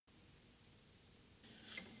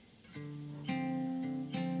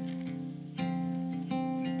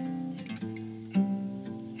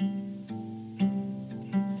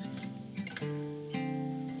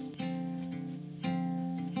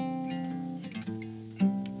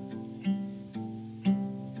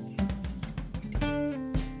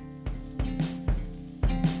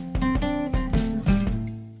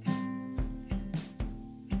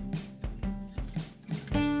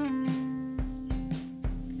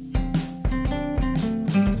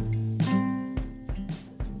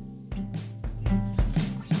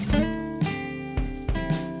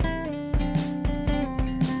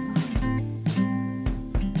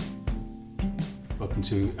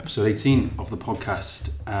episode 18 of the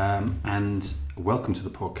podcast, and welcome to the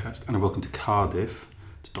podcast, and welcome to Cardiff,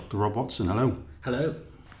 to Dr. Rob Watson. Hello. Hello.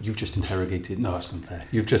 You've just interrogated, no, that's unfair.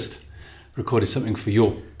 You've just recorded something for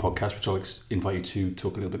your podcast, which I'll invite you to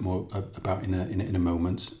talk a little bit more about in a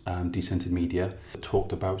moment. Decentered Media. It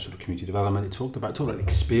talked about sort of community development. It talked about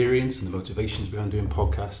experience and the motivations behind doing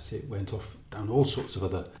podcasts. It went off down all sorts of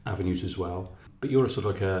other avenues as well. But you're a sort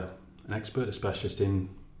of like an expert, a specialist in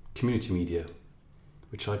community media,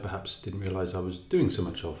 which I perhaps didn't realise I was doing so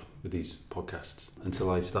much of with these podcasts until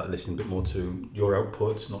I started listening a bit more to your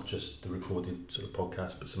outputs, not just the recorded sort of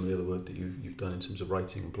podcast, but some of the other work that you've done in terms of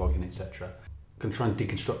writing and blogging, etc. I can try and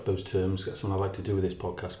deconstruct those terms. That's something I like to do with this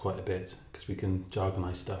podcast quite a bit, because we can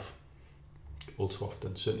jargonise stuff all too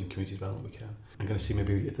often. Certainly in community development we can. I'm going to see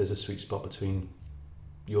maybe if there's a sweet spot between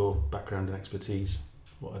your background and expertise.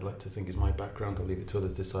 What I'd like to think is my background. I'll leave it to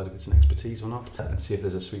others to decide if it's an expertise or not, and see if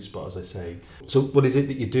there's a sweet spot, as I say. So what is it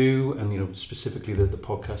that you do, and specifically the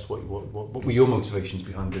podcast, what were your motivations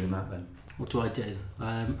behind doing that then? What do I do?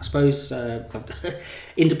 I suppose I'm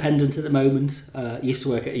independent at the moment. Used to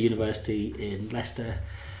work at a university in Leicester,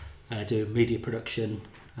 doing media production,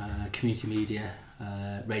 community media,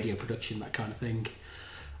 radio production, that kind of thing.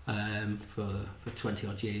 For 20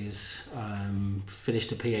 odd years.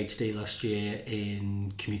 Finished a PhD last year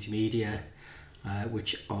in community media,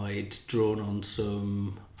 which I'd drawn on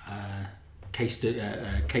some case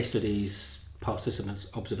studies, participant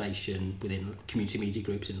observation within community media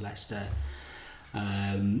groups in Leicester,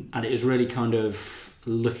 and it was really kind of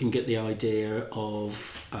looking at the idea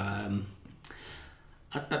of how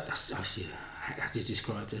do you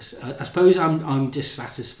describe this? I suppose I'm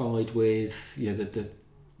dissatisfied with the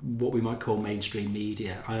what we might call mainstream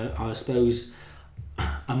media. I suppose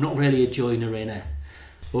I'm not really a joiner in a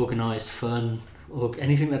organised fun or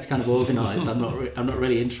anything that's kind of organised. I'm not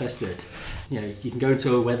really interested. You can go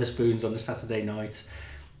into a Wetherspoons on a Saturday night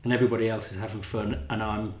and everybody else is having fun and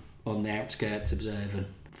I'm on the outskirts observing.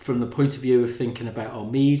 From the point of view of thinking about our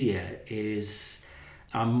media, is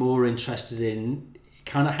I'm more interested in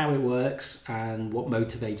kind of how it works and what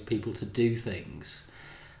motivates people to do things.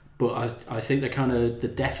 But I think the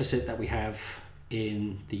deficit that we have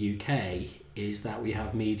in the UK is that we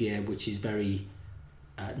have media which is very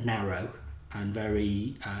narrow and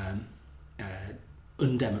very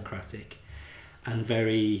undemocratic and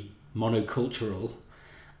very monocultural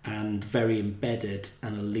and very embedded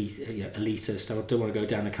and elitist. I don't want to go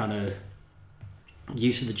down a kind of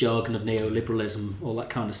use of the jargon of neoliberalism, all that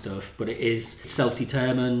kind of stuff, but it is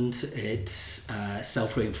self-determined, it's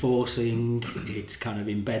self-reinforcing, it's kind of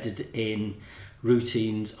embedded in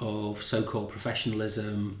routines of so-called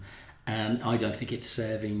professionalism, and I don't think it's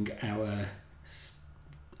serving our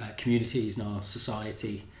communities and our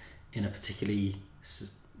society in a particularly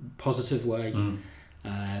positive way.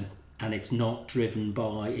 And it's not driven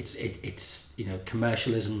by it's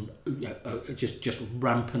commercialism. Just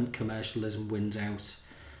rampant commercialism wins out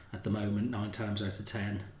at the moment 9 times out of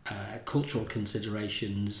 10. Cultural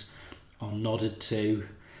considerations are nodded to.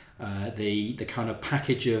 The kind of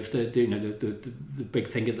package of the big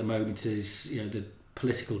thing at the moment is the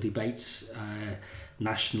political debates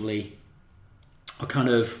nationally are kind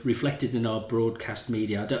of reflected in our broadcast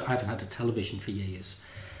media. I haven't had a television for years,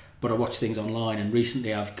 but I watch things online, and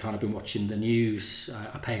recently I've kind of been watching the news.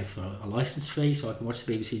 I pay for a licence fee so I can watch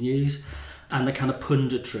the BBC News, and the kind of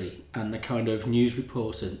punditry and the kind of news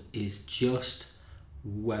reporting is just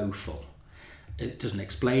woeful. It doesn't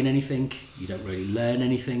explain anything, you don't really learn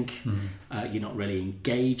anything, you're not really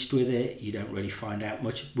engaged with it, you don't really find out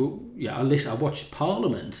much. I watch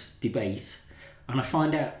Parliament debate and I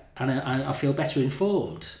find out, and I feel better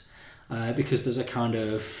informed because there's a kind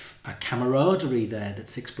of a camaraderie there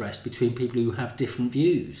that's expressed between people who have different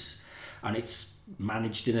views, and it's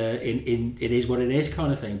managed in it is what it is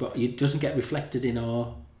kind of thing, but it doesn't get reflected in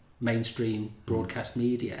our mainstream broadcast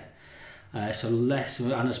media. So less,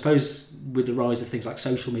 and I suppose with the rise of things like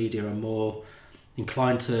social media, I'm more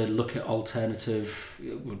inclined to look at alternative,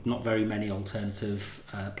 not very many alternative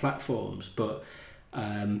platforms, but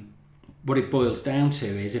what it boils down to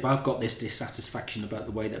is, if I've got this dissatisfaction about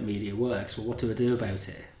the way that media works, well, what do I do about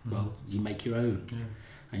it? Well, you make your own,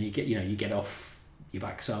 and you get off your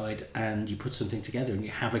backside and you put something together and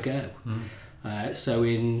you have a go. So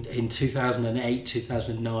in 2008,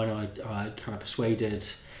 2009, I kind of persuaded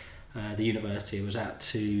the university I was at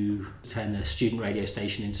to turn a student radio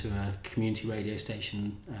station into a community radio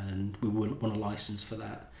station, and we won a licence for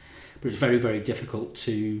that. But it's very, very difficult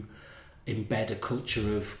to embed a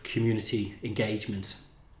culture of community engagement.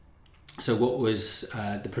 So what was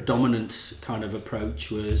the predominant kind of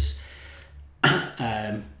approach was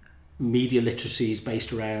media literacy is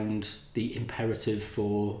based around the imperative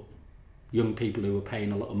for young people who are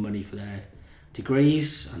paying a lot of money for their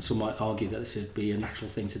degrees, and some might argue that this would be a natural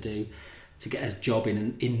thing to do, to get a job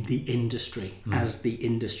in the industry, as the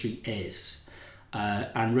industry is.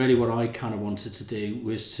 And really what I kind of wanted to do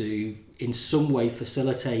was to, in some way,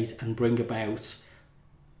 facilitate and bring about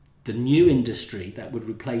the new industry that would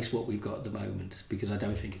replace what we've got at the moment, because I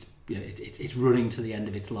don't think it's running to the end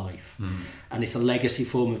of its life. And it's a legacy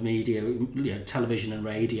form of media. Television and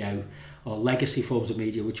radio are legacy forms of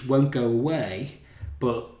media which won't go away,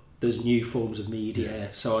 but there's new forms of media.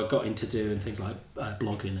 So I got into doing things like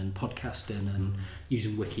blogging and podcasting and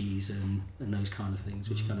using wikis and those kind of things,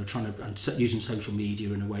 which kind of trying to, and using social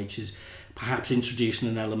media in a way which is perhaps introducing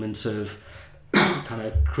an element of kind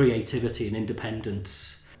of creativity and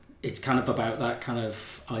independence. It's kind of about that kind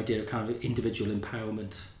of idea of kind of individual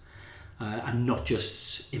empowerment, and not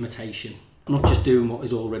just imitation, not just doing what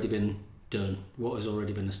has already been done, what has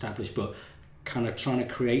already been established, but kind of trying to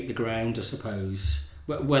create the ground, I suppose.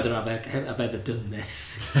 Whether I've ever done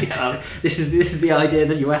this, this is the idea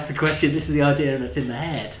that you asked the question. This is the idea that's in the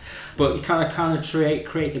head, but you kind of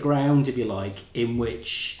create the ground, if you like, in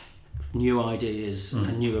which new ideas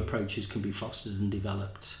and new approaches can be fostered and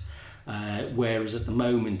developed. Whereas at the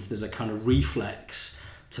moment there's a kind of reflex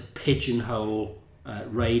to pigeonhole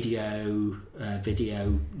radio,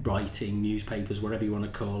 video, writing, newspapers, whatever you want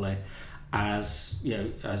to call it, as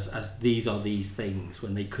as these are these things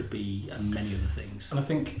when they could be many other things. And I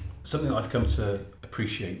think something that I've come to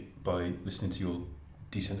appreciate by listening to your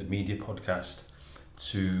Decented Media podcast,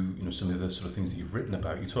 to some of the sort of things that you've written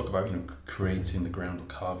about. You talk about creating the ground or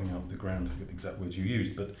carving out the ground. I forget the exact words you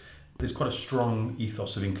used, but there's quite a strong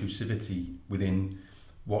ethos of inclusivity within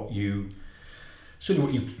what you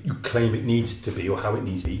claim it needs to be, or how it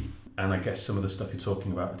needs to be. And I guess some of the stuff you're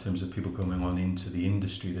talking about in terms of people coming on into the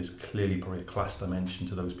industry, there's clearly probably a class dimension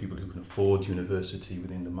to those people who can afford university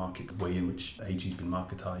within the market way in which AG's been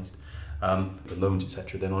marketised, the loans,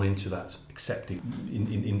 etc. Then on into that accepting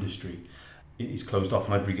in industry. It's closed off,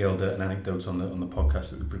 and I've regaled an anecdote on the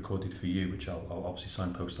podcast that we've recorded for you, which I'll obviously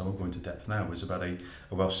signpost. I won't go into depth now. It was about a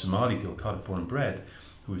Welsh Somali girl, Cardiff born and bred,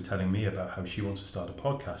 who was telling me about how she wants to start a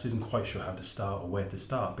podcast, isn't quite sure how to start or where to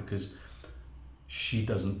start, because she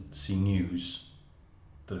doesn't see news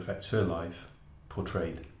that affects her life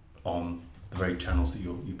portrayed on the very channels that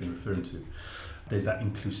you've been referring to. There's that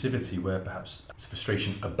inclusivity where perhaps it's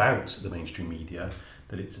frustration about the mainstream media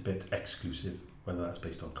that it's a bit exclusive, whether that's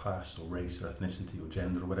based on class or race or ethnicity or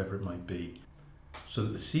gender or whatever it might be. So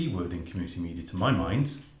that the C word in community media, to my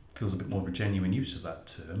mind, feels a bit more of a genuine use of that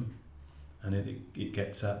term, and it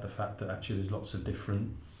gets at the fact that actually there's lots of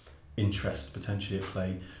different interests potentially at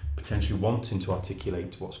play, potentially wanting to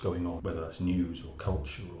articulate what's going on, whether that's news or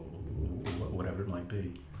culture or whatever it might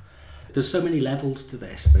be. There's so many levels to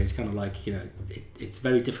this that it's kind of like, it's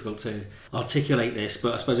very difficult to articulate this,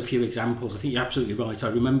 but I suppose a few examples. I think you're absolutely right. I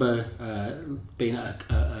remember being at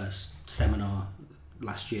a seminar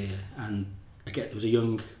last year, and again, there was a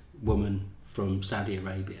young woman from Saudi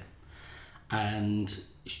Arabia, and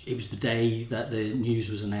it was the day that the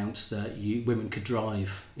news was announced that women could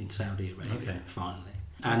drive in Saudi Arabia, finally.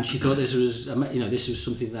 And she thought this was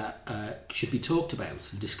something that should be talked about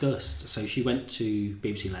and discussed. So she went to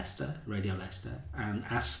BBC Leicester, Radio Leicester, and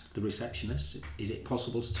asked the receptionist, "Is it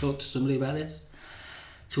possible to talk to somebody about this?"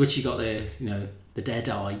 To which she got the dead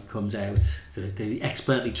eye comes out, the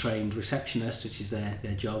expertly trained receptionist, which is their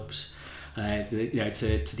jobs,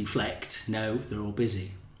 to deflect. No, they're all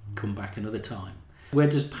busy. Come back another time. Where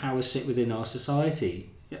does power sit within our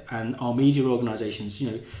society and our media organisations?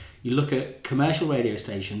 You look at commercial radio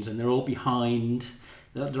stations and they're all behind,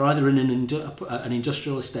 they're either in an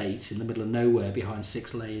industrial estate in the middle of nowhere behind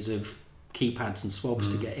 6 layers of keypads and swabs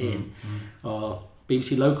to get in, or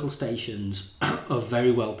BBC local stations are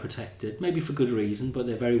very well protected, maybe for good reason, but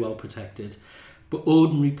they're very well protected. But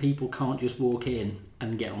ordinary people can't just walk in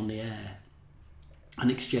and get on the air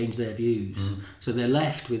and exchange their views. So they're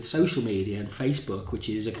left with social media and Facebook, which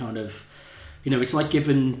is a kind of, it's like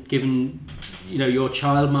given your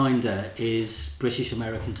childminder is British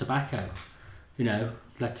American tobacco.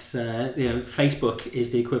 Facebook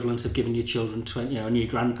is the equivalent of giving your children and your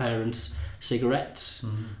grandparents cigarettes,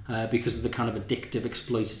 because of the kind of addictive,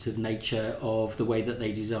 exploitative nature of the way that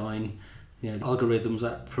they design algorithms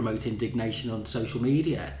that promote indignation on social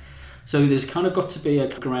media. So there's kind of got to be a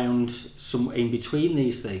ground some in between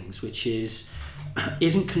these things, which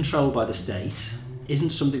isn't controlled by the state, isn't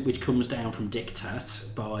something which comes down from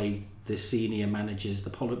diktat by the senior managers, the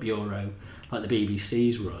Politburo, like the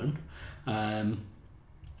BBC's run,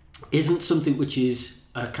 isn't something which is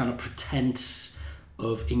a kind of pretense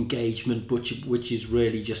of engagement, which is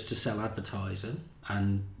really just to sell advertising.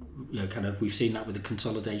 And kind of we've seen that with the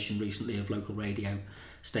consolidation recently of local radio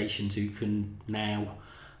stations who can now,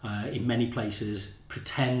 in many places,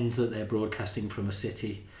 pretend that they're broadcasting from a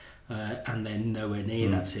city and they're nowhere near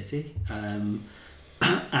that city.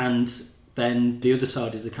 And then the other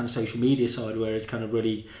side is the kind of social media side, where it's kind of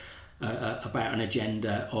really about an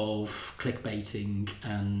agenda of clickbaiting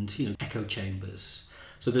and echo chambers.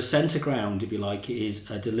 So the centre ground, if you like, is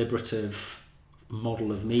a deliberative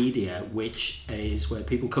model of media, which is where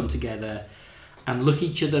people come together and look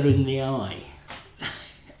each other in the eye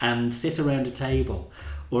and sit around a table,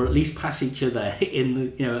 or at least pass each other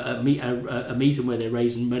in a meeting where they're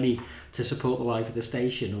raising money to support the life of the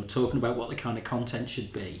station, or talking about what the kind of content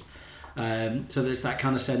should be. So there's that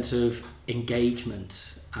kind of sense of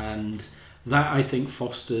engagement, and that I think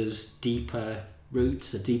fosters deeper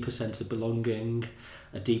roots, a deeper sense of belonging,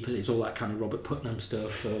 it's all that kind of Robert Putnam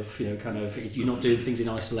stuff of you're not doing things in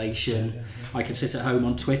isolation. I can sit at home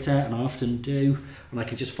on Twitter, and I often do, and I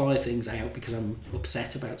can just fire things out because I'm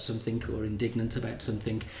upset about something or indignant about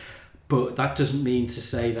something, but that doesn't mean to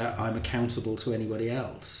say that I'm accountable to anybody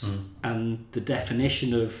else. And the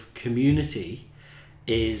definition of community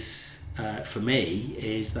is, for me,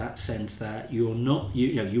 is that sense that you're not,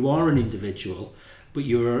 you are an individual, but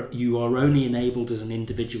you are only enabled as an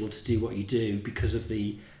individual to do what you do because of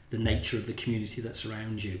the nature of the community that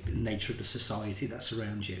surrounds you, the nature of the society that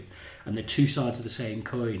surrounds you. And they're two sides of the same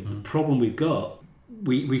coin. The problem we've got,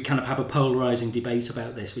 we kind of have a polarising debate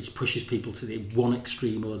about this, which pushes people to the one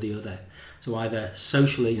extreme or the other. So either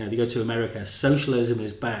socially, if you go to America, socialism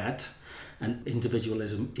is bad and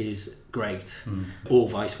individualism is great, or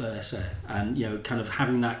vice versa. And kind of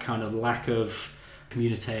having that kind of lack of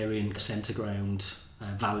communitarian centre ground,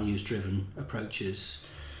 values-driven approaches.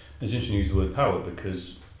 It's interesting to use the word power,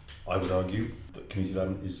 because I would argue that community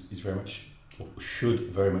development is very much, or should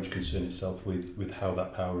very much concern itself with how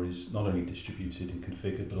that power is not only distributed and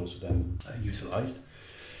configured, but also then utilised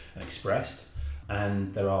and expressed.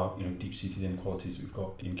 And there are deep-seated inequalities that we've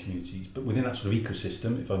got in communities. But within that sort of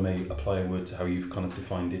ecosystem, if I may apply a word to how you've kind of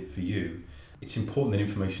defined it for you, it's important that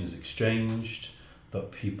information is exchanged,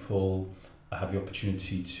 that people have the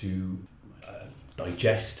opportunity to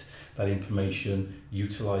digest that information,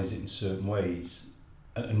 utilise it in certain ways,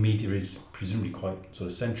 and media is presumably quite sort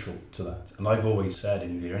of central to that. And I've always said,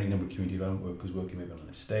 and you hear any number of community development workers working maybe on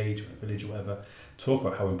a stage or in a village or whatever, talk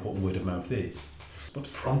about how important word of mouth is. What's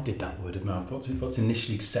prompted that word of mouth? What's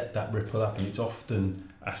initially set that ripple up? And it's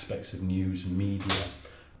often aspects of news and media.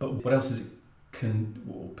 But what else is it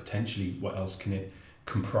what else can it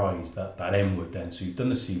comprise, that M word then? So you've done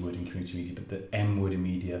the C word in community media, but the M word in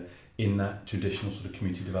media in that traditional sort of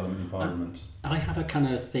community development environment. I have a kind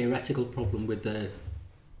of theoretical problem with the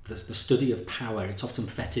study of power. It's often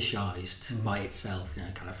fetishised by itself.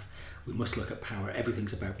 We must look at power.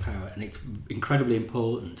 Everything's about power, and it's incredibly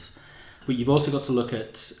important. But you've also got to look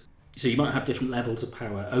at, so you might have different levels of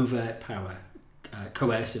power: overt power,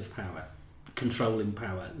 coercive power, controlling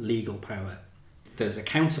power, legal power. There's a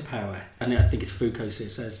counter power, and I think it's Foucault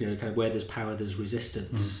says, kind of where there's power, there's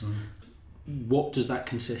resistance. What does that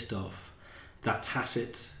consist of? That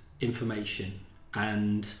tacit information.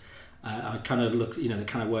 And I kind of look, the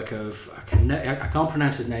kind of work of, I can't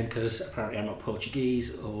pronounce his name because apparently I'm not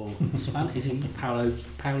Portuguese or Spanish. Is he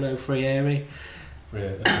Paulo Freire?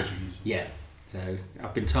 Portuguese. Yeah. So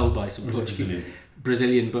I've been told by some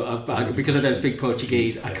Brazilian, but because I don't speak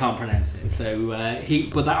Portuguese, I can't pronounce it. So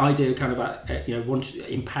but that idea of kind of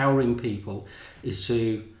empowering people is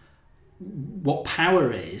to, what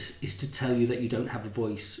power is to tell you that you don't have a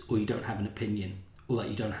voice, or you don't have an opinion, or that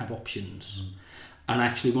you don't have options. And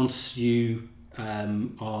actually, once you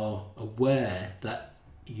are aware that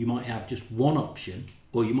you might have just one option,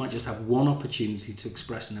 or you might just have one opportunity to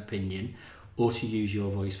express an opinion or to use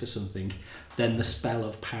your voice for something, then the spell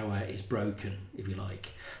of power is broken, if you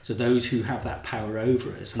like. So those who have that power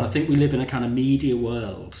over us, and I think we live in a kind of media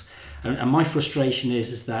world, and my frustration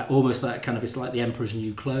is that almost that kind of, it's like the emperor's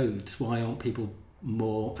new clothes. Why aren't people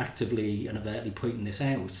more actively and overtly pointing this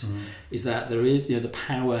out? Is that there is the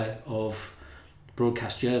power of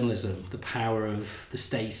broadcast journalism, the power of the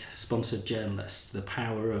state-sponsored journalists, the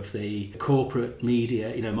power of the corporate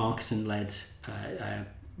media, marketing-led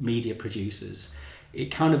media producers. It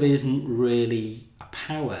kind of isn't really a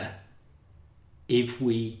power if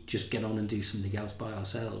we just get on and do something else by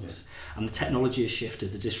ourselves. And the technology has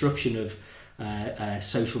shifted. The disruption of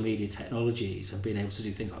social media technologies and being able to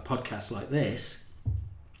do things like podcasts like this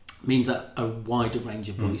means that a wider range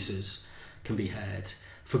of voices can be heard,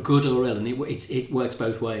 for good or ill, and it works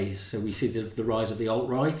both ways. So we see the rise of the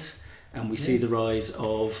alt-right, and we see the rise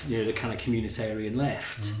of the kind of communitarian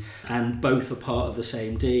left, and both are part of the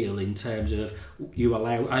same deal in terms of you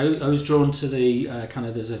allow. I was drawn to the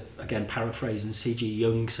there's again paraphrasing C.G.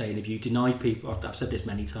 Jung saying, if you deny people, I've said this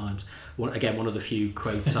many times. One of the few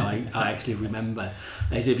quotes I actually remember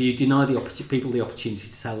is, if you deny people the opportunity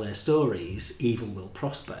to tell their stories, evil will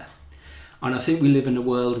prosper. And I think we live in a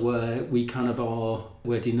world where we're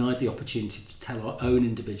denied the opportunity to tell our own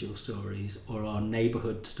individual stories, or our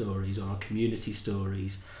neighbourhood stories, or our community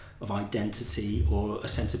stories of identity, or a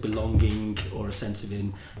sense of belonging, or a sense of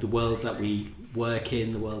in the world that we work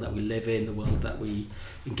in, the world that we live in, the world that we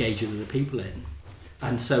engage with other people in.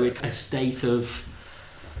 And so it's a state of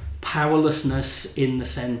powerlessness in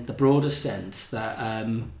the broader sense that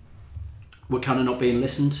we're kind of not being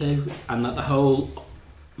listened to, and that the whole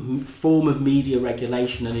form of media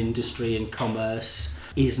regulation and industry and commerce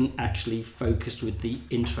isn't actually focused with the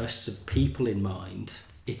interests of people in mind.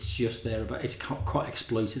 It's just it's quite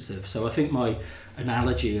exploitative. So I think my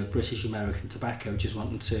analogy of British American tobacco, just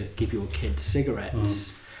wanting to give your kids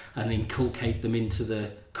cigarettes and inculcate them into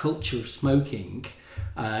the culture of smoking,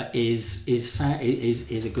 is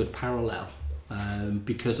a good parallel,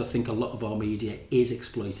 because I think a lot of our media is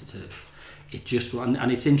exploitative.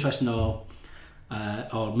 And it's interesting,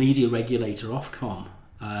 our media regulator, Ofcom,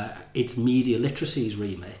 its media literacy's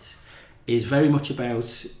remit is very much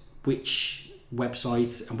about which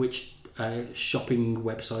websites and which shopping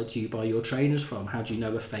websites you buy your trainers from. How do you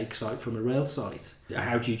know a fake site from a real site?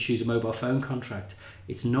 How do you choose a mobile phone contract?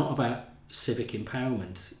 It's not about civic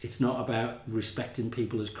empowerment. It's not about respecting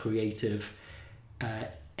people as creative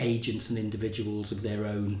agents and individuals of their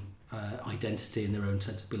own identity and their own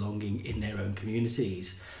sense of belonging in their own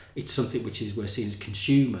communities. It's something which we're seen as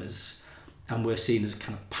consumers, and we're seen as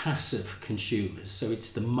kind of passive consumers. So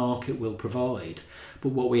it's the market will provide. But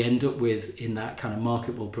what we end up with in that kind of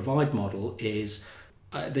market will provide model is,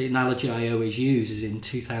 the analogy I always use is, in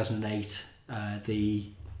 2008, the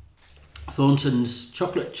Thornton's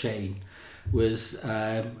chocolate chain was,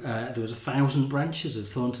 there was 1,000 branches of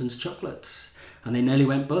Thornton's chocolates. And they nearly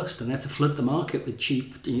went bust, and they had to flood the market with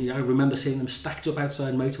cheap. I remember seeing them stacked up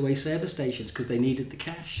outside motorway service stations because they needed the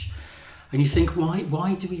cash. And you think,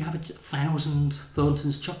 why do we have 1,000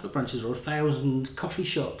 Thornton's chocolate branches, or 1,000 coffee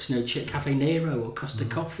shops? Cafe Nero or Costa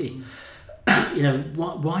Coffee.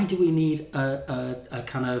 Why do we need a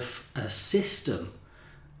kind of a system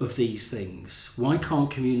of these things? Why can't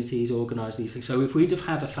communities organise these things? So if we'd have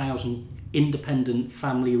had 1,000 independent,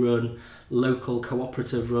 family-run, local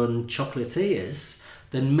cooperative-run chocolatiers,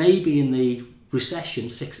 then maybe in the recession,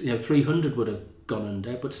 300 would have gone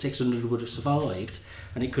under, but 600 would have survived,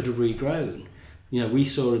 and it could have regrown. We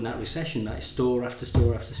saw in that recession that store after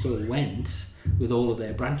store after store went, with all of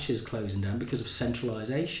their branches closing down because of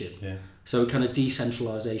centralisation. Yeah. So kind of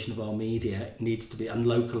decentralisation of our media needs to be, and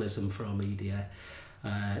localism for our media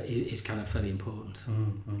is kind of fairly important.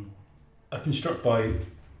 Mm-hmm. I've been struck by,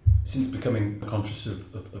 since becoming conscious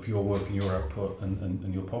of your work and your output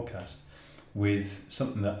and your podcast, with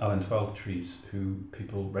something that Alan Twelvetrees, who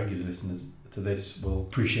people, regular listeners to this, will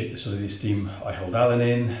appreciate the sort of the esteem I hold Alan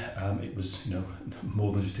in. It was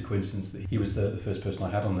more than just a coincidence that he was the first person I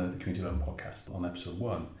had on the Community Development podcast on episode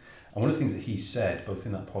 1. And one of the things that he said, both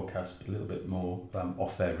in that podcast but a little bit more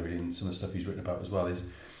off there really, and some of the stuff he's written about as well, is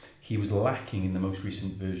he was lacking in the most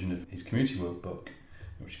recent version of his community workbook,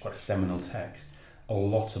 which is quite a seminal text, a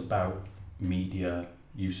lot about media,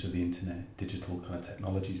 use of the internet, digital kind of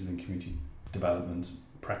technologies within community development,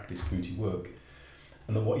 practice, community work.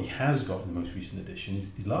 And that what he has got in the most recent edition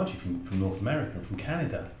is largely from North America and from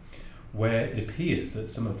Canada, where it appears that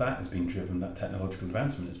some of that has been driven, that technological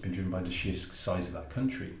advancement has been driven by the sheer size of that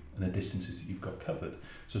country and the distances that you've got covered.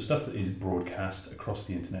 So stuff that is broadcast across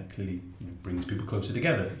the internet clearly brings people closer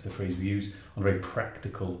together, is the phrase we use, on a very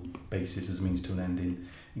practical basis as a means to an end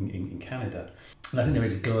in Canada. And I think there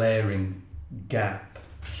is a glaring gap,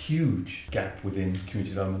 huge gap within community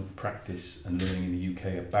development practice and learning in the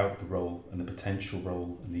UK about the role and the potential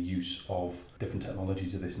role and the use of different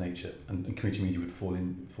technologies of this nature, and community media would fall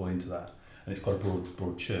into that, and it's quite a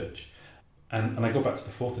broad church. And I go back to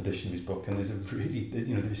the 4th edition of his book, and there's a really,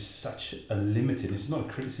 there's such a limited, this is not a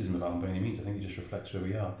criticism of Alan by any means, I think it just reflects where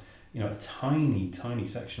we are, a tiny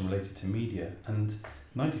section related to media, and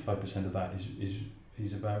 95% of that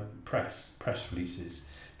is about press releases,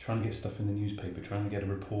 trying to get stuff in the newspaper, trying to get a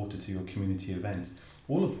reporter to your community event,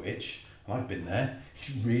 all of which, and I've been there,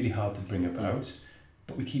 it's really hard to bring about,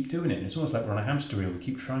 but we keep doing it. And it's almost like we're on a hamster wheel, we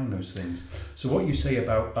keep trying those things. So what you say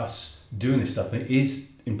about us doing this stuff, and it is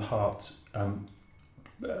in part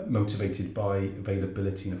motivated by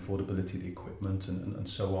availability and affordability of the equipment and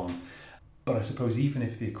so on. But I suppose even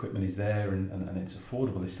if the equipment is there and it's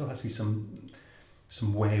affordable, there still has to be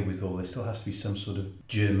some wherewithal. There still has to be some sort of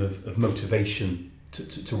germ of motivation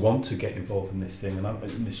to want to get involved in this thing and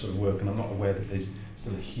in this sort of work. And I'm not aware that there's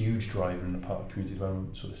still a huge driver in the part of community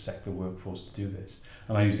development sort of sector workforce to do this.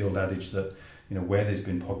 And I use the old adage that, you know, where there's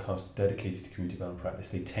been podcasts dedicated to community development practice,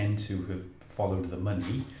 they tend to have followed the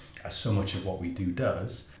money, as so much of what we do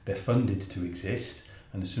does. They're funded to exist.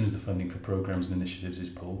 And as soon as the funding for programs and initiatives is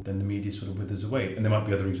pulled, then the media sort of withers away. And there might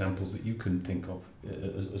be other examples that you can think of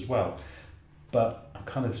as well. But I'm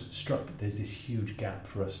kind of struck that there's this huge gap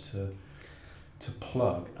for us to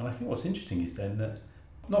plug. And I think what's interesting is then that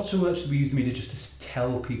not so much that we use the media just to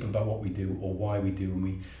tell people about what we do or why we do, and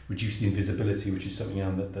we reduce the invisibility, which is something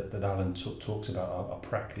that Alan talks about, our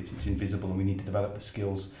practice. It's invisible and we need to develop the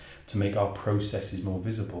skills to make our processes more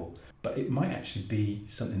visible. But it might actually be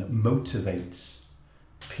something that motivates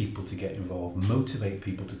people to get involved, motivate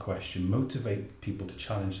people to question, motivate people to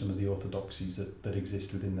challenge some of the orthodoxies that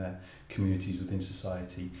exist within their communities, within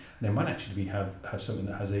society. And they might actually have something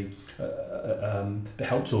that has that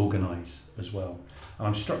helps organise as well. And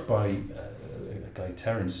I'm struck by a guy,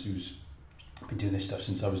 Terence, who's been doing this stuff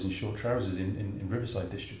since I was in short trousers in Riverside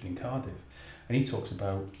District in Cardiff. And he talks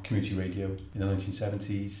about community radio in the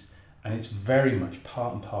 1970s, and it's very much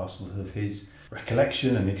part and parcel of his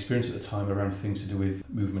recollection and the experience at the time around things to do with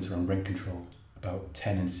movements around rent control, about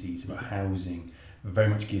tenancies, about housing, very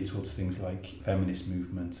much geared towards things like feminist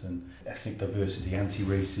movement and ethnic diversity,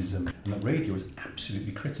 anti-racism. And that radio was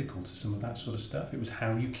absolutely critical to some of that sort of stuff. It was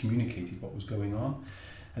how you communicated what was going on.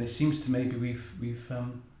 And it seems to maybe we've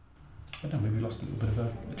I don't know, maybe we lost a little bit of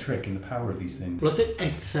a trick in the power of these things. Well, I think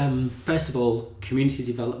it's, first of all, community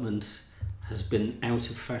development has been out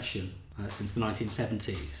of fashion since the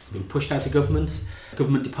 1970s. It's been pushed out of government.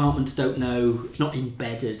 Government departments don't know. It's not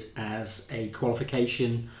embedded as a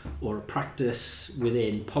qualification or a practice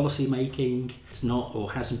within policy making. It's not,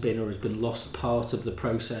 or hasn't been, or has been lost part of the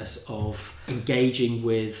process of engaging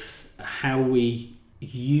with how we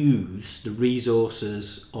use the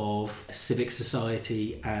resources of civic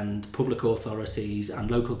society and public authorities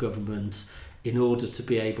and local government in order to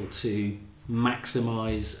be able to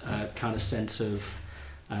maximise a kind of sense of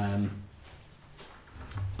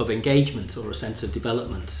engagement or a sense of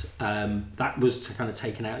development. That was kind of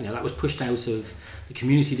taken out, that was pushed out of the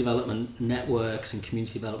community development networks, and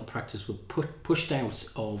community development practice were pushed out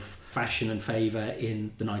of fashion and favour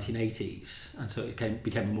in the 1980s. And so it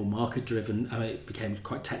became a more market driven, it became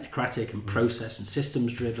quite technocratic and process and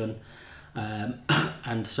systems driven.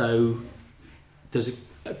 And so there's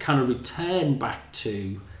a kind of return back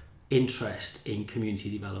to interest in community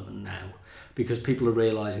development now, because people are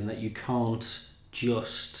realising that you can't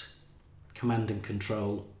just command and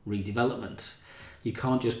control redevelopment. You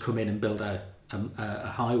can't just come in and build a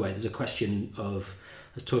highway. There's a question of,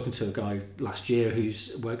 I was talking to a guy last year who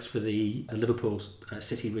works for the Liverpool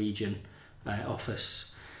City Region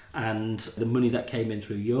office, and the money that came in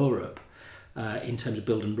through Europe in terms of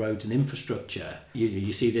building roads and infrastructure.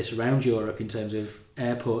 You see this around Europe in terms of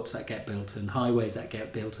airports that get built and highways that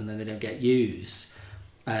get built and then they don't get used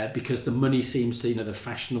because the money seems to, the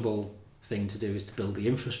fashionable thing to do is to build the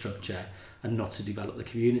infrastructure and not to develop the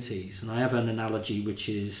communities. And I have an analogy which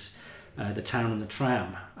is the town and the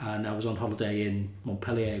tram. And I was on holiday in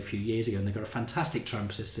Montpellier a few years ago, and they've got a fantastic tram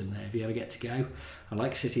system there if you ever get to go. I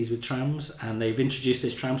like cities with trams, and they've introduced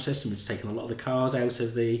this tram system. It's taken a lot of the cars out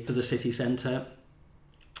of the city centre.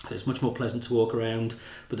 So it's much more pleasant to walk around,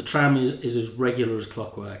 but the tram is as regular as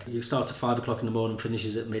clockwork. You start at 5 o'clock in the morning,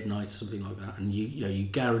 finishes at midnight, something like that, and you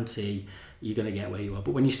guarantee you're going to get where you are.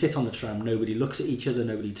 But when you sit on the tram, nobody looks at each other,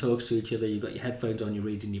 nobody talks to each other. You've got your headphones on, you're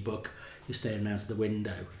reading your book, you're staring out of the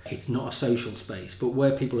window. It's not a social space, but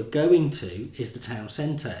where people are going to is the town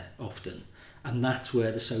centre often, and that's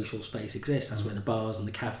where the social space exists. That's where the bars and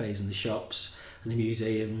the cafes and the shops and the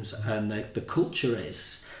museums and the culture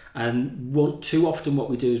is. And too often what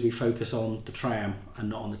we do is we focus on the tram and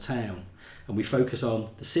not on the town. And we focus on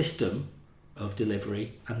the system of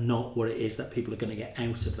delivery and not what it is that people are going to get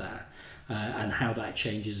out of that and how that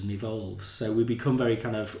changes and evolves. So we become very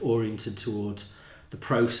kind of oriented towards the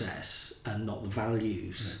process and not the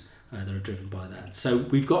values that are driven by that. So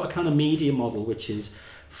we've got a kind of media model which is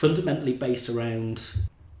fundamentally based around,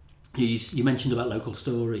 you mentioned about local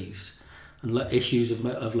stories and issues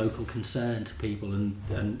of local concern to people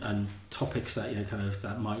and topics that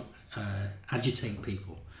that might agitate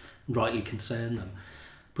people, rightly concern them.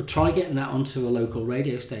 But try getting that onto a local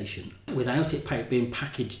radio station without it being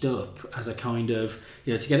packaged up as a kind of,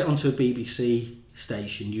 to get it onto a BBC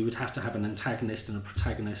station, you would have to have an antagonist and a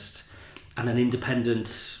protagonist and an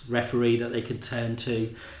independent referee that they could turn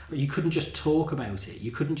to. But you couldn't just talk about it. You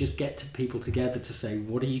couldn't just get to people together to say,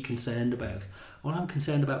 what are you concerned about? Well, I'm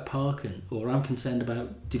concerned about parking, or I'm concerned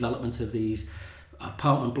about development of these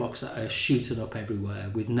apartment blocks that are shooting up everywhere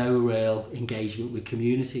with no real engagement with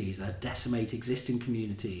communities, that decimate existing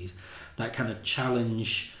communities, that kind of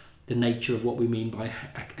challenge the nature of what we mean by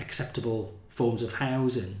acceptable forms of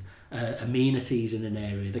housing, amenities in an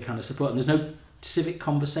area, the kind of support. And there's no civic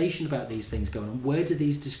conversation about these things going on. Where do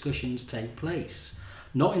these discussions take place?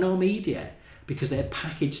 Not in our media, because they're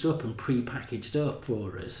packaged up and pre-packaged up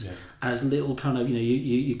for us as little kind of,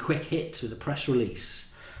 you quick hits with a press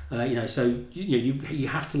release. So you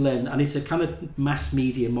have to learn, and it's a kind of mass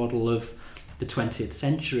media model of the 20th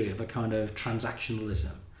century, of a kind of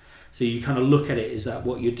transactionalism. So you kind of look at it as that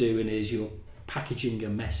what you're doing is you're packaging a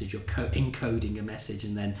message, or encoding a message,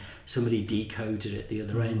 and then somebody decodes it at the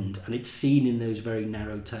other end, and it's seen in those very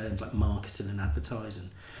narrow terms like marketing and advertising,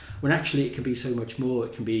 when actually it can be so much more.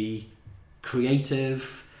 It can be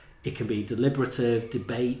creative, it can be deliberative,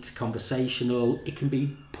 debate, conversational, it can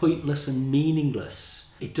be pointless and meaningless.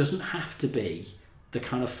 It doesn't have to be the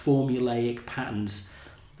kind of formulaic patterns.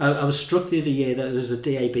 I was struck the other year that there's a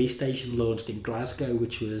DAB station launched in Glasgow,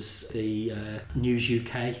 which was the News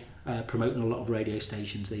UK, promoting a lot of radio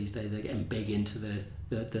stations these days. They're getting big into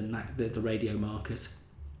the radio market,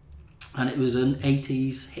 and it was an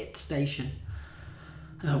 80s hit station.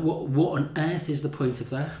 What on earth is the point of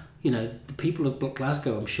that? The people of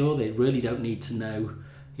Glasgow, I'm sure they really don't need to know,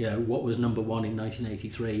 what was number one in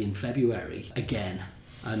 1983 in February again.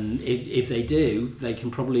 And if they do, they can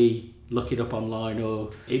probably look it up online,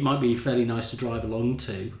 or it might be fairly nice to drive along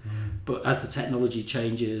to. But as the technology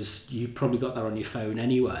changes, you've probably got that on your phone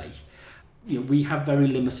anyway. We have very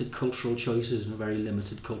limited cultural choices and a very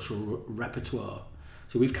limited cultural repertoire.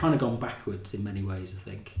 So we've kind of gone backwards in many ways, I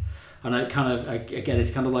think. And again,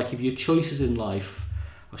 it's kind of like if your choices in life,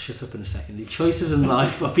 I'll shut up in a second, your choices in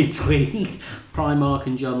life are between Primark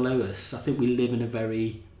and John Lewis. I think we live in a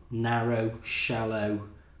very narrow, shallow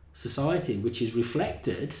society, which is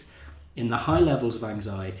reflected in the high levels of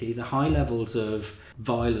anxiety, the high levels of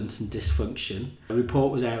violence and dysfunction. A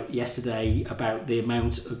report was out yesterday about the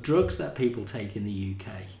amount of drugs that people take in the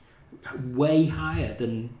UK, way higher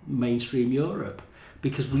than mainstream Europe,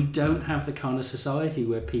 because we don't have the kind of society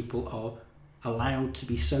where people are allowed to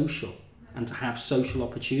be social and to have social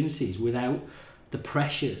opportunities without the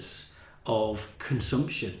pressures of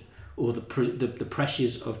consumption, or the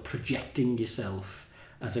pressures of projecting yourself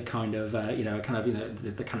as a kind of,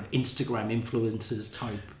 the kind of Instagram influencers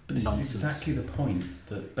type nonsense. This is exactly the point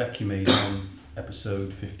that Becky made on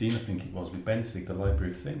episode 15, I think it was, with Benthig, the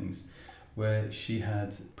Library of Things, where she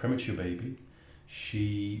had a premature baby,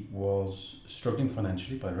 she was struggling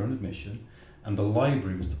financially by her own admission, and the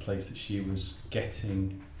library was the place that she was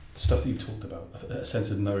getting the stuff that you talked about, a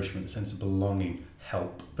sense of nourishment, a sense of belonging,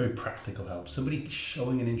 help, very practical help, somebody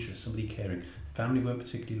showing an interest, somebody caring. Family weren't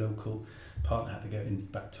particularly local, partner had to go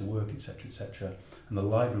back to work, etc., etc. And the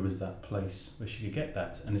library was that place where she could get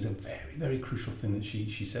that. And there's a very, very crucial thing that she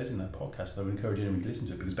says in that podcast, I would encourage anyone to listen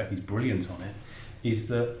to it because Becky's brilliant on it, is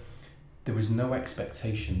that there was no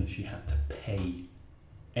expectation that she had to pay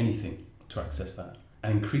anything to access that.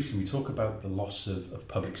 And increasingly we talk about the loss of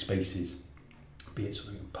public spaces, be it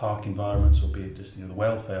sort of park environments, or be it just the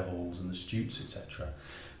welfare halls and the stutes, etc.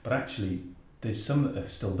 But actually there's some that are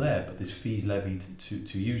still there, but there's fees levied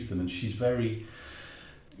to use them, and she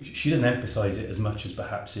doesn't emphasise it as much as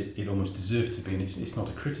perhaps it almost deserved to be, and it's not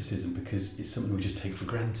a criticism because it's something we just take for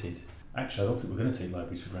granted. Actually, I don't think we're going to take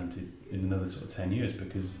libraries for granted in another sort of 10 years,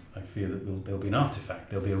 because I fear that there'll be an artefact,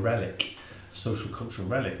 there'll be a relic, social cultural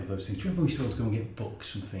relic of those things. Do you remember we used to be able to go and get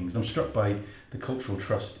books and things? I'm struck by the cultural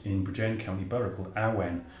trust in Bridgend County Borough called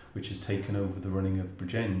Awen, which has taken over the running of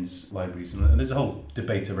Bridgend's libraries, and there's a whole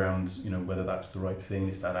debate around whether that's the right thing.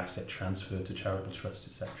 It's that asset transfer to charitable trusts,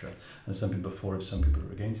 etc. And some people are for it, some people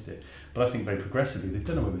are against it. But I think very progressively they've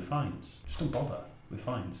done away with fines. Just don't bother with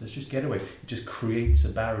fines. Let's just get away. It just creates a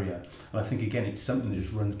barrier, and I think again it's something that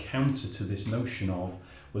just runs counter to this notion of,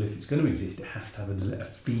 well, if it's going to exist, it has to have a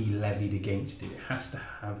fee levied against it. It has to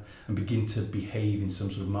have and begin to behave in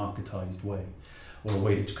some sort of marketised way, or a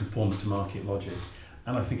way that conforms to market logic.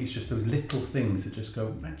 And I think it's just those little things that just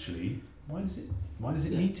go, actually, why does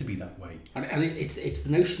it need to be that way? And it's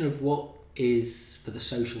the notion of what is for the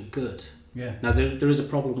social good. Yeah. Now there is a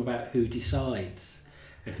problem about who decides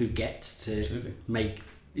and who gets to Absolutely. Make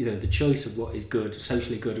the choice of what is good,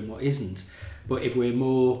 socially good, and what isn't. But if we're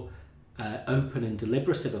more open and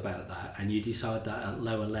deliberative about that, and you decide that at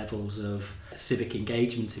lower levels of civic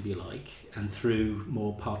engagement, if you like, and through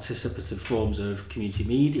more participative forms of community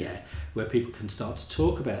media where people can start to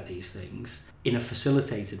talk about these things in a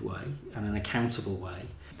facilitated way and an accountable way,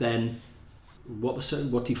 then what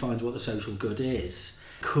defines what the social good is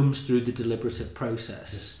comes through the deliberative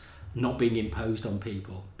process, not being imposed on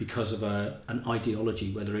people because of an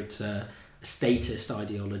ideology, whether it's a statist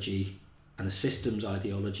ideology and a systems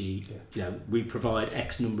ideology. You know, we provide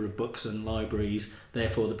X number of books and libraries,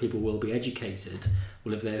 therefore the people will be educated.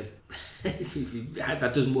 Well, if they're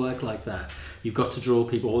that doesn't work like that. You've got to draw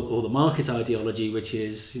people, or the market ideology, which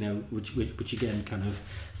is, you know, which again kind of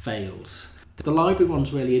fails. The library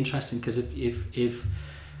one's really interesting because if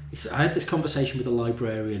I had this conversation with a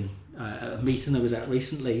librarian at a meeting I was at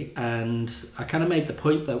recently, and I kind of made the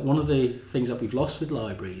point that one of the things that we've lost with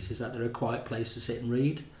libraries is that they're a quiet place to sit and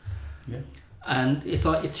read. Yeah. And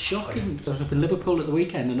it's shocking. I was up in Liverpool at the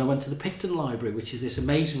weekend and I went to the Picton Library, which is this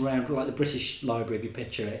amazing round, like the British Library if you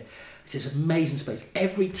picture it. It's this amazing space.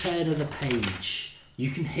 Every turn of the page you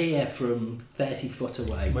can hear from 30 foot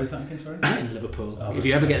away. Where's that again, sorry? In Liverpool. If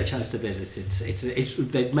you ever get a chance to visit, it's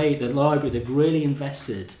they've made the library, they've really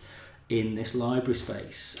invested in this library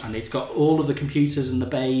space, and it's got all of the computers and the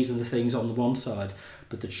bays and the things on the one side,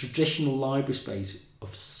 but the traditional library space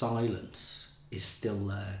of silence is still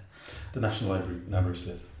there. The National Library in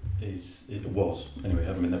Aberystwyth was, anyway, I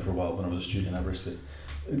haven't been there for a while, when I was a student in Aberystwyth,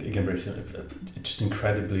 again, very similar, just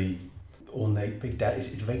incredibly ornate, it's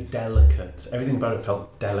very delicate. Everything about it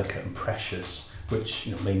felt delicate and precious, which,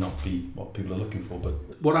 you know, may not be what people are looking for. But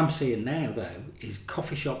what I'm seeing now, though, is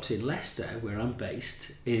coffee shops in Leicester, where I'm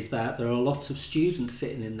based, is that there are lots of students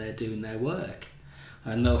sitting in there doing their work.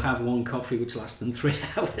 And they'll have one coffee which lasts them 3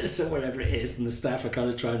 hours or whatever it is, and the staff are kind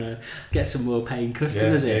of trying to get some more paying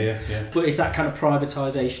customers in. Yeah. But it's that kind of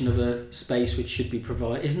privatisation of a space which should be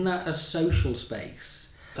provided. Isn't that a social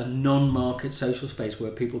space? A non-market social space where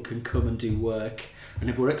people can come and do work. And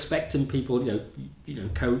if we're expecting people,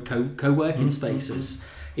 co-working spaces,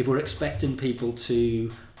 if we're expecting people to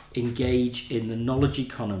engage in the knowledge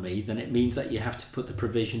economy, then it means that you have to put the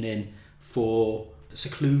provision in for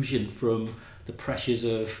seclusion from the pressures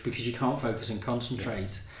of, because you can't focus and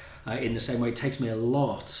concentrate in the same way. It takes me a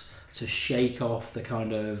lot to shake off the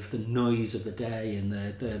kind of the noise of the day and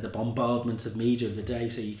the bombardment of media of the day,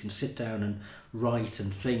 so you can sit down and write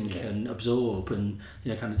and think and absorb, and,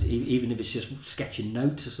 you know, kind of, even if it's just sketching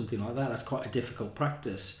notes or something like that, that's quite a difficult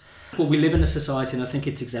practice. But we live in a society, and I think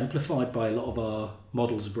it's exemplified by a lot of our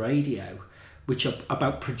models of radio, which are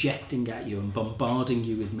about projecting at you and bombarding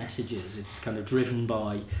you with messages. It's kind of driven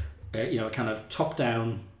by a kind of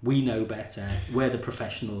top-down, we know better, we're the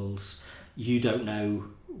professionals, you don't know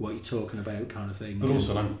what you're talking about kind of thing. But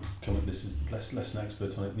also, and I'm coming at this as less an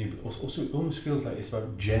expert on it, but also it almost feels like it's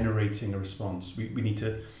about generating a response. We need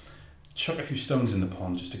to chuck a few stones in the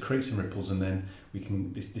pond just to create some ripples, and then we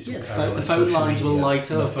can the phone lines will light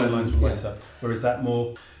up. The phone lines will light up. Whereas that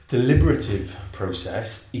more deliberative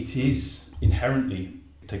process, it is inherently,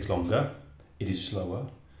 it takes longer, it is slower.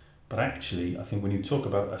 But actually, I think when you talk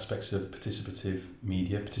about aspects of participative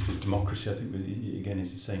media, participative democracy, I think, again,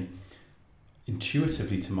 is the same.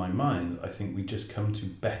 Intuitively, to my mind, I think we just come to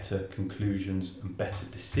better conclusions and better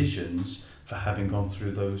decisions for having gone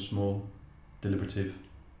through those more deliberative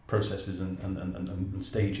processes and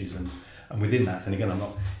stages. And within that, and again,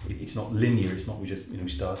 it's not linear, it's not we just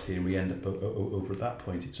start here and we end up over at that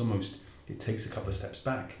point. It's almost, it takes a couple of steps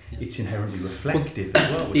back. Yeah. It's inherently reflective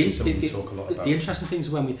as well, which is something we talk a lot about. The interesting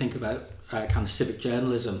things when we think about kind of civic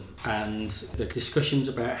journalism and the discussions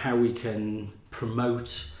about how we can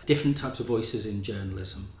promote different types of voices in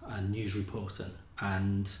journalism and news reporting,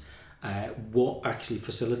 and what actually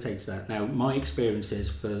facilitates that. Now, my experience is,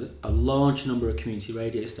 for a large number of community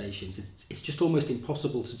radio stations, it's just almost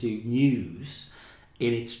impossible to do news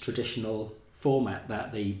in its traditional format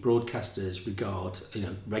that the broadcasters regard,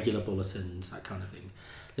 regular bulletins, that kind of thing.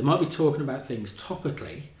 They might be talking about things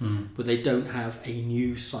topically, but they don't have a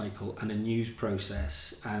news cycle and a news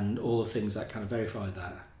process and all the things that kind of verify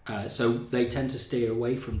that. So they tend to steer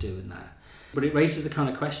away from doing that. But it raises the kind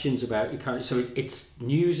of questions about it's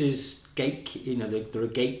news is there are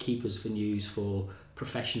gatekeepers for news for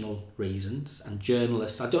professional reasons, and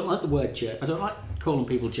journalists. I don't like the word I don't like calling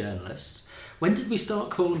people journalists. When did we start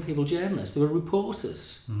calling people journalists? They were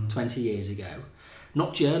reporters 20 years ago,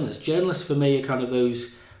 not journalists. Journalists for me are kind of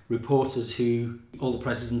those reporters who, all the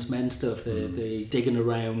President's Men stuff, they're digging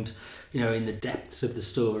around, in the depths of the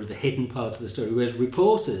story, the hidden parts of the story, whereas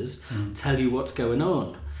reporters tell you what's going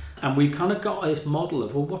on. And we've kind of got this model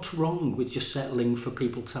of, well, what's wrong with just settling for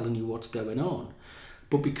people telling you what's going on?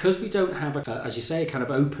 But because we don't have, as you say, a kind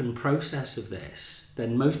of open process of this,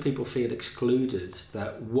 then most people feel excluded,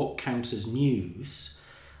 that what counts as news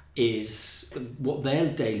is what their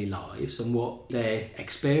daily lives and what their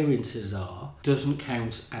experiences are doesn't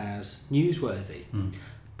count as newsworthy.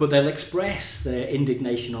 But they'll express their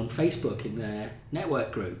indignation on Facebook in their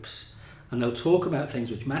network groups, and they'll talk about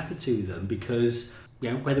things which matter to them because,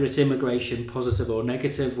 whether it's immigration, positive or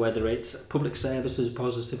negative, whether it's public services,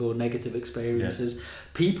 positive or negative experiences,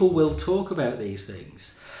 people will talk about these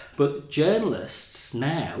things. But journalists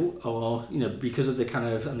now are, because of the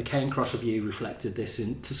and the Kane Cross Review reflected this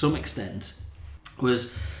to some extent,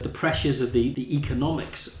 was the pressures of the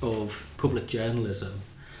economics of public journalism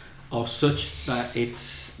are such that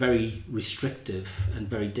it's very restrictive and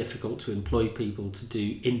very difficult to employ people to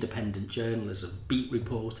do independent journalism, beat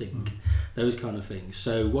reporting, those kind of things.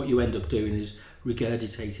 So what you end up doing is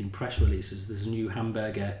regurgitating press releases. There's a new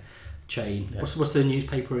hamburger chain. Yeah. What's the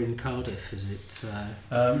newspaper in Cardiff? Is it?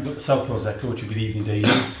 You've got the South Wales Echo, which would be the Evening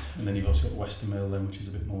Daily, and then you've also got Western Mail, then, which is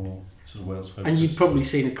a bit more sort of Wales focused. And you've probably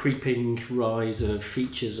seen a creeping rise of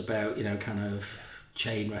features about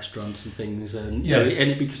chain restaurants and things, and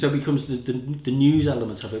it becomes the news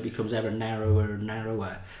element of it becomes ever narrower and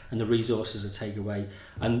narrower, and the resources are taken away.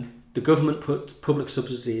 And the government put public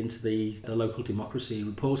subsidy into the local democracy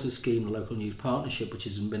reporters scheme, the local news partnership, which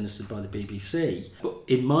is administered by the BBC. But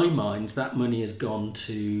in my mind, that money has gone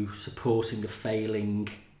to supporting a failing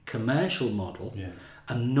commercial model,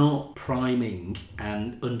 and not priming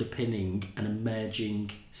and underpinning an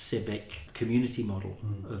emerging civic community model.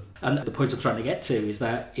 And the point I'm trying to get to is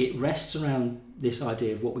that it rests around this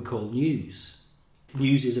idea of what we call news.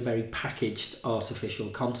 News is a very packaged, artificial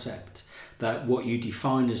concept, that what you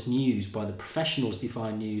define as news, by the professionals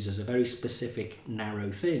define news as a very specific,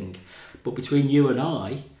 narrow thing. But between you and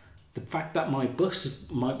I, the fact that my bus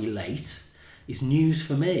might be late is news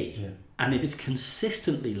for me. Yeah. And if it's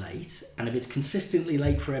consistently late, and if it's consistently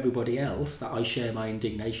late for everybody else that I share my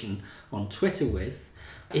indignation on Twitter with,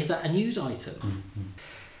 is that a news item? Mm-hmm.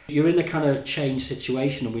 You're in a kind of change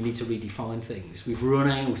situation, and we need to redefine things. We've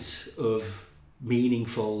run out of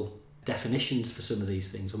meaningful definitions for some of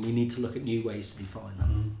these things, and we need to look at new ways to define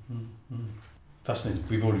them. Mm-hmm. Fascinating.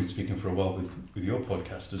 We've already been speaking for a while with your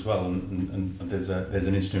podcast as well, and there's an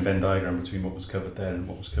interesting Venn diagram between what was covered there and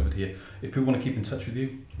what was covered here. If people want to keep in touch with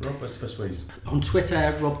you, Rob, what's the best ways? On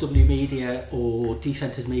Twitter, Rob W Media or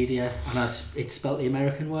Decentered Media, and it's spelt the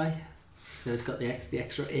American way, so it's got the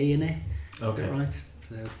extra E in it. Okay. Right.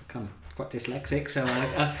 So kind of quite dyslexic, so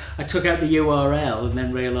I took out the URL and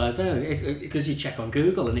then realised, because you check on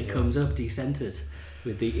Google and it comes up Decentered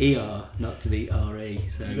with the ER, not to the RE.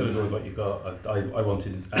 So you've got to go with what you got. I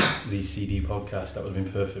wanted at the CD podcast, that would have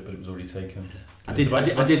been perfect, but it was already taken. I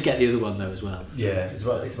did get the other one though as well. So yeah, it's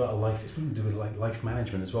about a life. It's something to do with like life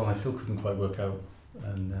management as well, and I still couldn't quite work out.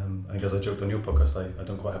 And I think, as I joked on your podcast, I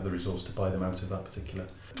don't quite have the resource to buy them out of that particular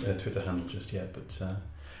Twitter handle just yet. But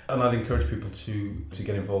and I'd encourage people to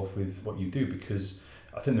get involved with what you do, because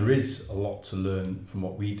I think there is a lot to learn from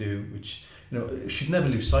what we do, which should never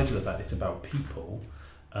lose sight of the fact it's about people,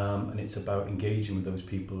 and it's about engaging with those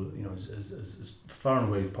people, as far and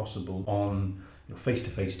away as possible on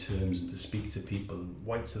face-to-face terms, and to speak to people,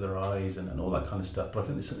 white to their eyes, and all that kind of stuff. But I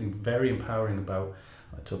think there's something very empowering about.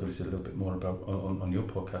 I talk about this a little bit more about on your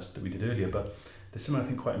podcast that we did earlier, but there's something I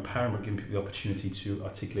think quite empowering about giving people the opportunity to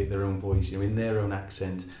articulate their own voice, in their own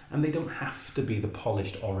accent, and they don't have to be the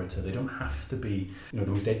polished orator. They don't have to be, the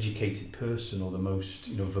most educated person or the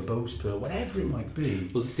most, verbose person, whatever it might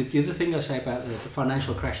be. Well, the other thing I say about the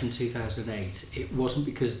financial crash in 2008, it wasn't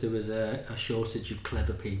because there was a shortage of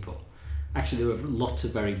clever people. Actually, there were lots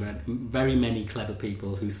of very many clever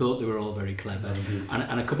people who thought they were all very clever,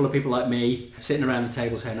 and a couple of people like me sitting around the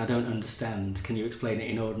table saying, "I don't understand. Can you explain it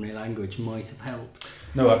in ordinary language?" might have helped.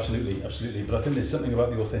 No, absolutely. But I think there's something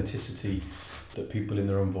about the authenticity that people in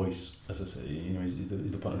their own voice, as I say, is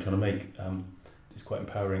the point I'm trying to make. It's quite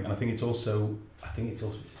empowering, and I think it's also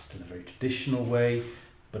it's in a very traditional way,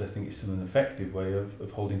 but I think it's in an effective way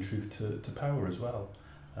of holding truth to power as well.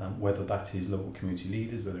 Whether that is local community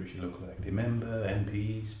leaders, whether it's your local elected member,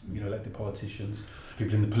 MPs, elected politicians,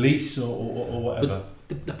 people in the police or whatever.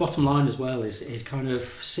 But the bottom line as well is kind of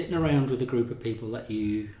sitting around with a group of people that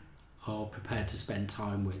you are prepared to spend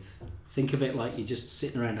time with. Think of it like you're just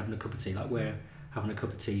sitting around having a cup of tea, like we're having a cup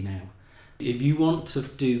of tea now. If you want to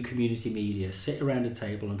do community media, sit around a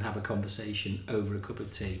table and have a conversation over a cup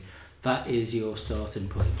of tea. That is your starting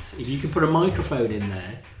point. If you can put a microphone in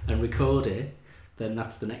there and record it, then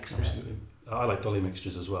that's the next step. Absolutely. I like dolly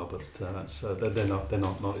mixtures as well, but they're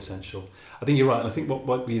not essential. I think you're right, and I think what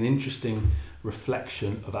would be an interesting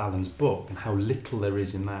reflection of Alan's book and how little there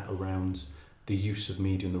is in that around the use of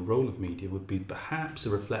media and the role of media would be perhaps a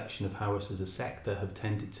reflection of how us as a sector have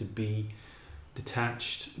tended to be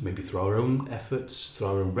detached, maybe through our own efforts, through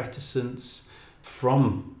our own reticence,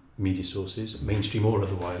 from media sources, mainstream or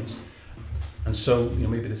otherwise. And so,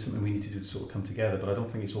 maybe there's something we need to do to sort of come together, but I don't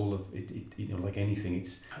think it's all of it. Like anything,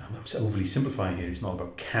 I'm overly simplifying here. It's not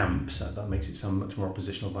about camps. That makes it sound much more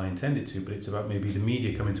oppositional than I intended to, but it's about maybe the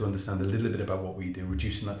media coming to understand a little bit about what we do,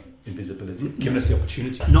 reducing that invisibility, giving us the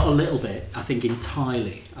opportunity. Not a little bit, I think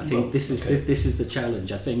entirely. I think this is the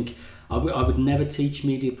challenge. I think I would never teach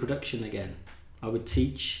media production again. I would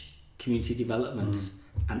teach community development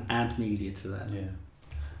and add media to that. Yeah.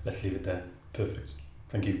 Let's leave it there. Perfect.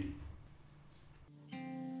 Thank you.